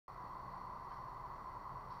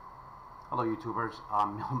Hello YouTubers,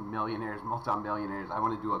 millionaires, multi-millionaires. I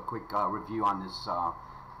want to do a quick review on this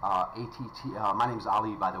ATT. My name is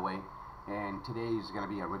Ali, by the way, and today is going to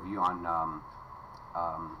be a review on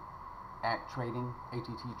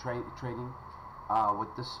ATT trading.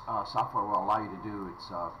 What this software will allow you to do, it's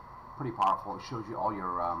pretty powerful. It shows you all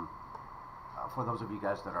your, for those of you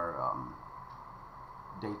guys that are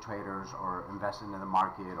day traders or investing in the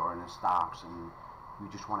market or in the stocks, and you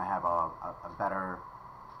just want to have a better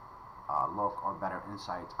look or better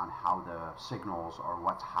insight on how the signals or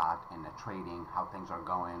what's hot in the trading, how things are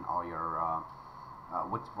going, all your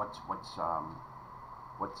what's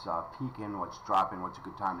peaking, what's dropping, what's a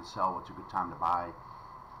good time to sell, what's a good time to buy.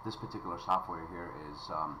 This particular software here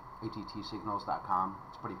is ATTsignals.com.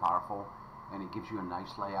 It's pretty powerful, and it gives you a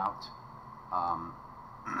nice layout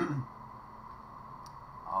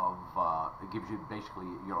it gives you basically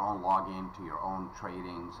your own login to your own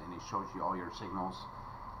tradings, and it shows you all your signals.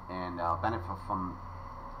 And benefit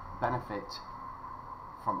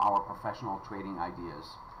from our professional trading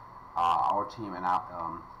ideas. Our team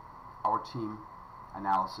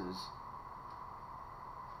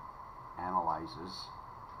analyzes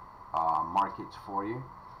markets for you,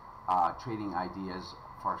 trading ideas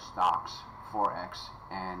for stocks, forex,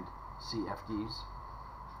 and CFDs.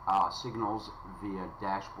 Signals via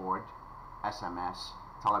dashboard, SMS,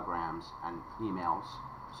 telegrams, and emails.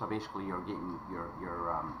 So basically, you're getting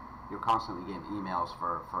you're constantly getting emails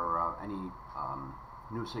for any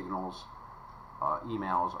new signals,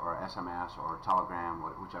 emails or SMS or telegram,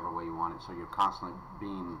 whichever way you want it. So you're constantly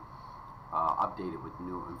being updated with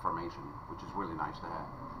new information, which is really nice to have.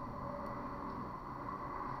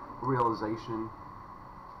 Realization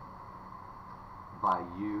by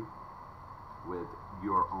you with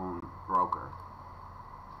your own broker.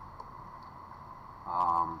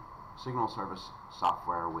 Signal service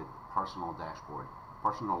software with personal dashboard,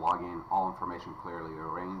 personal login, all information clearly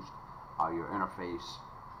arranged, your interface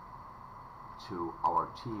to our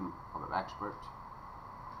team of experts,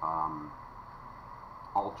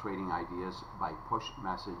 all trading ideas by push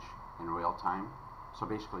message in real time. So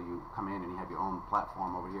basically, you come in and you have your own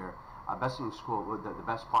platform over here. Best thing in school, the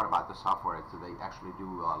best part about the software is that they actually do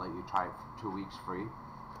let you try it for 2 weeks free.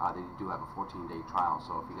 They do have a 14-day trial,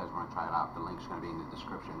 so if you guys want to try it out, the link's going to be in the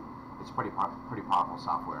description. It's pretty powerful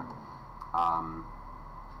software.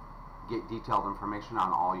 Get detailed information on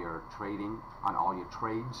all your trading, on all your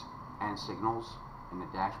trades and signals in the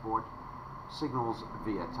dashboard. Signals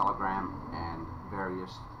via telegram and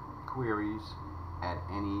various queries at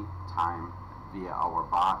any time via our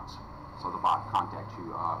bots. So the bot contacts you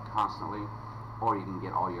constantly, or you can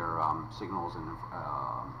get all your signals and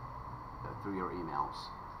through your emails.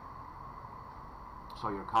 So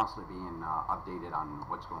you're constantly being updated on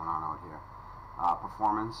what's going on out here.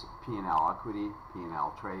 Performance, P&L equity,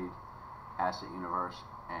 P&L trade, asset universe,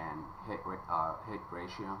 and hit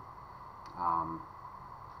ratio.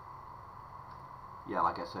 Yeah,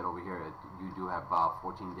 like I said over here, you do have a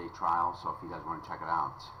 14-day trial. So if you guys want to check it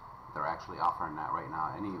out, they're actually offering that right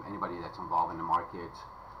now. Anybody that's involved in the market,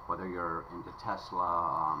 whether you're into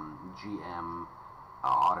Tesla, GM,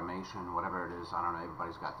 automation, whatever it is, I don't know,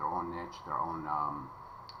 everybody's got their own niche, their own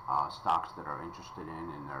stocks that are interested in,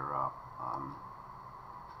 and they're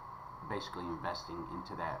basically investing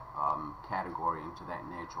into that category, into that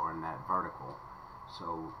niche, or in that vertical.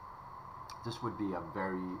 So this would be a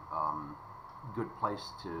very good place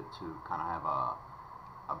to kind of have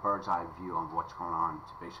a bird's eye view on what's going on,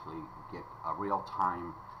 to basically get a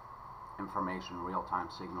real-time information, real-time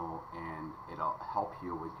signal, and it'll help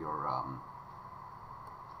you with your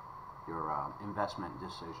investment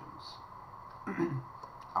decisions.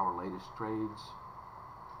 Our latest trades: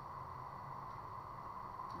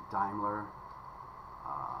 Daimler,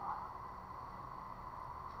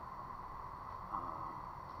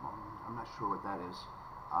 I'm not sure what that is.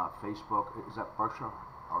 Facebook, is that Berkshire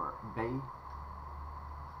or Bay?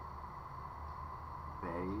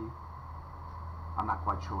 I'm not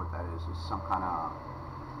quite sure what that is. It's some kind of,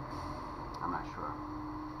 I'm not sure,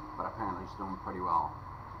 but apparently it's doing pretty well.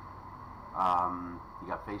 You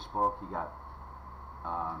got Facebook, you got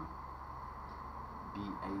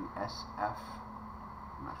BASF,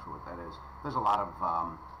 I'm not sure what that is. There's a lot of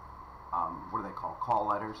what do they call, call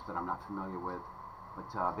letters that I'm not familiar with, but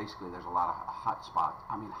basically there's a lot of hot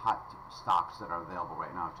stocks that are available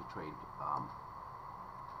right now to trade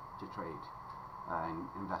and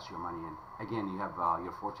invest your money in. Again, you have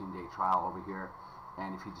your 14-day trial over here,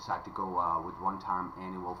 and if you decide to go with one-time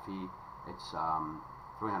annual fee, it's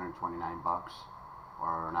 329 bucks,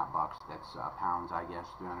 or not bucks, that's pounds, I guess.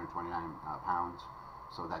 329 pounds.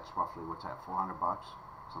 So that's roughly, what's that, 400 bucks,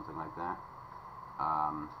 something like that.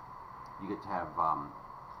 you get to have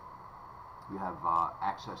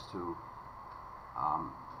access to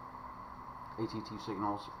ATT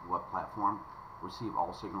Signals web platform, receive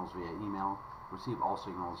all signals via email, receive all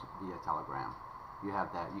signals via Telegram. You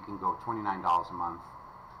have that. You can go $29 a month,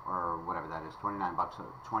 or whatever that is, 29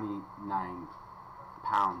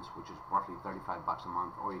 pounds, which is roughly 35 bucks a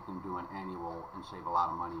month, or you can do an annual and save a lot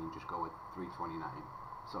of money and just go with $329.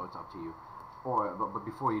 So it's up to you. Or, but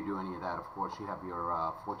before you do any of that, of course, you have your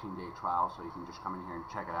 14-day trial, so you can just come in here and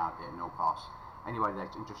check it out at no cost. Anybody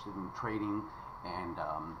that's interested in trading and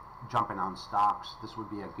jumping on stocks, this would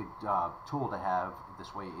be a good tool to have.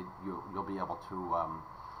 This way, you'll be able to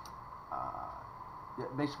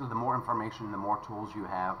basically, the more information, the more tools you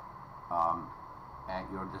have at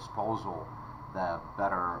your disposal, the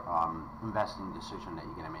better investing decision that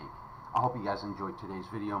you're going to make. I hope you guys enjoyed today's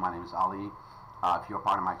video. My name is Ali. If you're a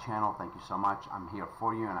part of my channel, thank you so much. I'm here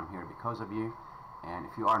for you, and I'm here because of you. And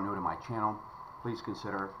if you are new to my channel, please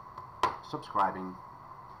consider subscribing.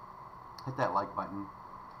 Hit that like button.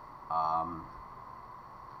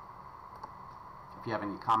 If you have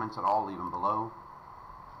any comments at all, leave them below.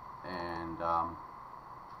 And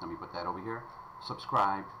let me put that over here.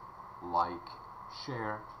 Subscribe, like,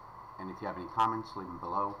 share, and if you have any comments, leave them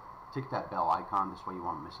below. Tick that bell icon. This way you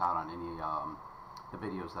won't miss out on any the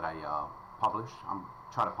videos that I publish. I'm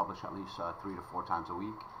trying to publish at least 3 to 4 times a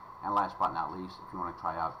week. And last but not least, if you want to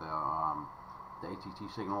try out the ATT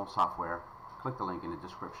Signal software, click the link in the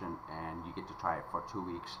description, and you get to try it for 2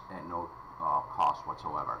 weeks at no cost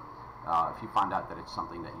whatsoever. If you find out that it's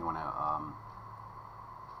something that you want to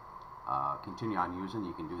continue on using,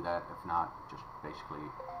 you can do that. If not, just basically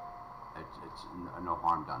it's no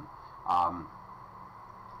harm done.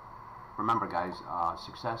 Remember, guys,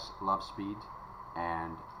 success loves speed,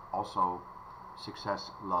 and also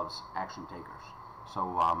success loves action takers.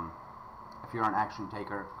 So if you're an action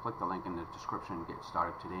taker, click the link in the description and get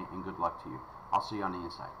started today, and good luck to you. I'll see you on the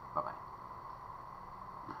inside. Bye bye.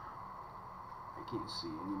 I can't see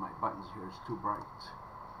any of my buttons here, it's too bright.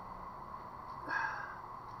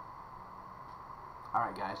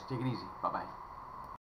 Alright guys, take it easy. Bye bye.